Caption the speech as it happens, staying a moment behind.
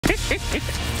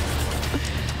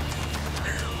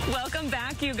Welcome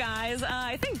back, you guys.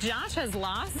 I think Josh has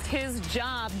lost his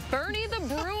job. Bernie the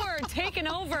Brewer taking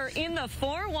over in the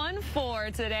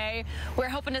 414 today. We're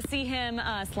hoping to see him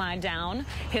slide down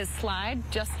his slide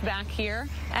just back here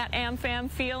at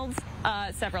AmFam Fields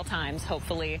several times,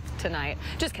 hopefully tonight.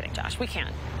 Just kidding, Josh. We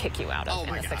can't kick you out of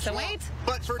the 608. Well,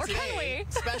 but for today,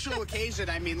 special occasion,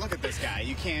 I mean, look at this guy.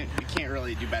 You can't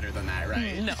really do better than that,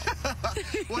 right? No.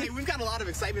 Well, hey, we've got a lot of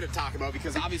excitement to talk about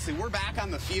because obviously we're back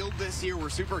on the field this year. We're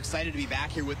super excited to be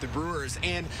back here with the Brewers.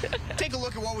 And take a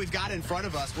look at what we've got in front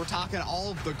of us. We're talking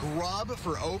all of the grub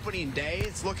for opening day.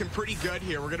 It's looking pretty good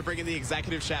here. We're going to bring in the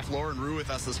executive chef, Lauren Rue, with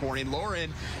us this morning.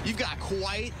 Lauren, you've got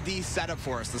quite the setup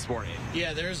for us this morning.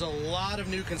 Yeah, there's a lot of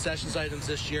new concessions items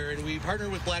this year, and we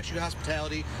partnered with Black Shoe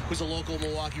Hospitality, who's a local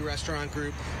Milwaukee restaurant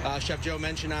group. Chef Joe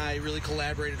Mensch and I really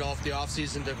collaborated all of the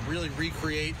off-season to really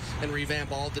recreate and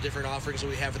revamp all of the different offerings that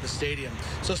we have at the stadium.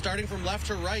 So starting from left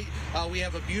to right, we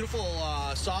have a beautiful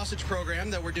sausage program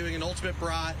that we're doing: an ultimate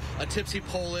brat, a tipsy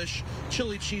Polish,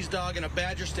 chili cheese dog, and a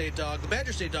Badger State dog. The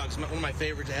Badger State dog is one of my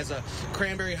favorites. It has a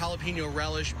cranberry jalapeno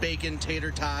relish, bacon,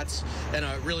 tater tots, and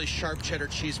a really sharp cheddar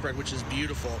cheese spread, which is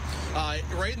beautiful.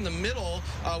 Right in the middle,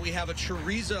 we have a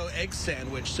chorizo egg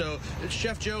sandwich. So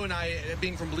Chef Joe and I,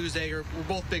 being from Blues Egg, we're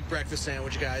both big breakfast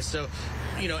sandwich guys. So,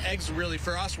 you know, eggs really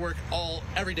for us work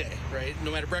every day, right?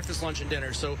 No matter breakfast, lunch, and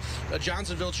dinner. So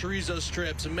Johnsonville chorizo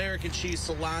strips, American cheese,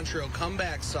 cilantro,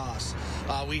 comeback sauce.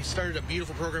 We started a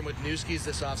beautiful program with Newski's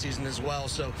this offseason as well.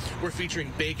 So we're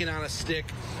featuring bacon on a stick,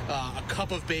 a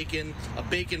cup of bacon, a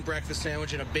bacon breakfast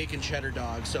sandwich, and a bacon cheddar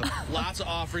dog. So lots of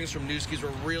offerings from Newski's. We're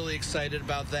really excited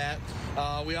about that.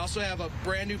 We also have a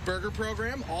brand new burger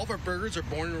program. All of our burgers are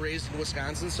born and raised in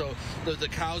Wisconsin, so the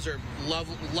cows are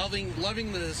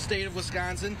loving the state of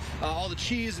Wisconsin. All the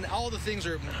cheese and all the things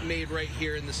are made right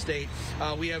here in the state.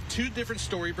 We have two different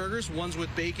story burgers. One's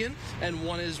with bacon and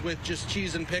one is with just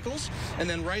cheese and pickles. And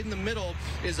then right in the middle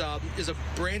is a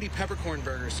brandy peppercorn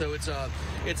burger. So it's a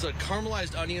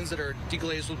caramelized onions that are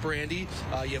deglazed with brandy.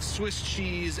 You have Swiss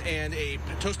cheese and a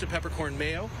toasted peppercorn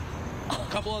mayo. A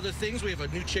couple other things. We have a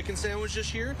new chicken sandwich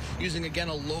this year using, again,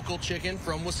 a local chicken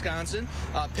from Wisconsin.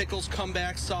 Pickles,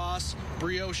 comeback sauce,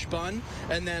 brioche bun,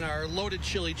 and then our loaded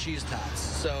chili cheese tots.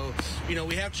 So, you know,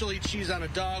 we have chili cheese on a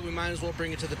dog. We might as well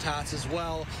bring it to the tots as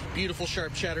well. Beautiful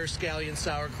sharp cheddar, scallion,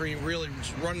 sour cream, really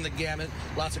just running the gamut.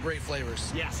 Lots of great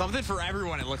flavors. Yeah, something for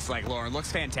everyone, it looks like, Lauren.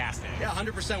 Looks fantastic. Yeah,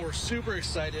 100%. We're super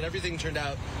excited. Everything turned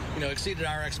out, you know, exceeded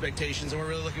our expectations, and we're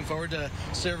really looking forward to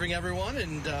serving everyone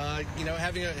and, you know,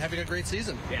 having a great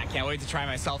season. Yeah, can't wait to try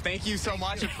myself. Thank you so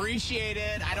much. Appreciate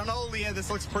it. I don't know, Leah,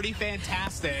 this looks pretty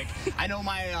fantastic. I know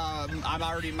my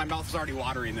mouth's already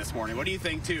watering this morning. What do you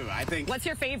think too? I think. What's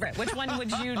your favorite? Which one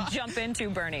would you jump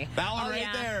into, Bernie? That one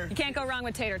there. You can't go wrong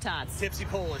with tater tots. Tipsy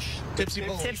Polish. Tipsy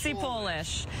Polish. Tipsy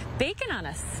Polish. Bacon on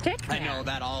a stick, man. I know,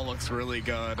 that all looks really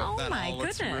good. Oh, that my all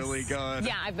looks goodness. really good.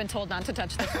 Yeah, I've been told not to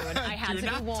touch the food. I had to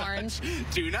be warned.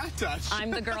 Do not touch.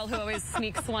 I'm the girl who always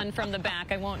sneaks one from the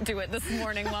back. I won't do it this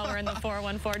morning while we're in the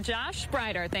 414. Josh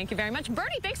Spreiter, thank you very much.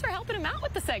 Bernie, thanks for helping him out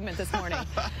with the segment this morning.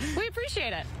 We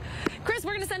appreciate it. Chris,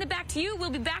 we're going to send it back to you. We'll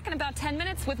be back in about 10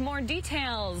 minutes with more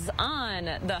details on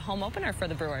the home opener for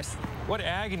the Brewers. What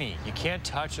agony. You can't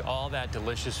touch all that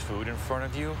delicious food in front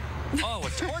of you. Oh, a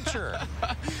torture.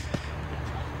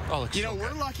 Oh, you know,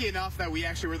 we're lucky enough that we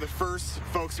actually were the first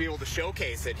folks to be able to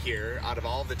showcase it here out of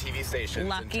all of the TV stations.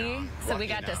 Lucky. So we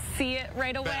got to see it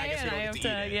right away, and I have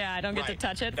to, yeah, I don't get to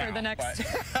touch it for the next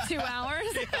 2 hours.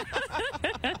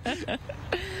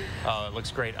 Oh, it looks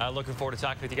great. Looking forward to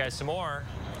talking with you guys some more.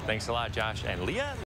 Thanks a lot, Josh and Leah.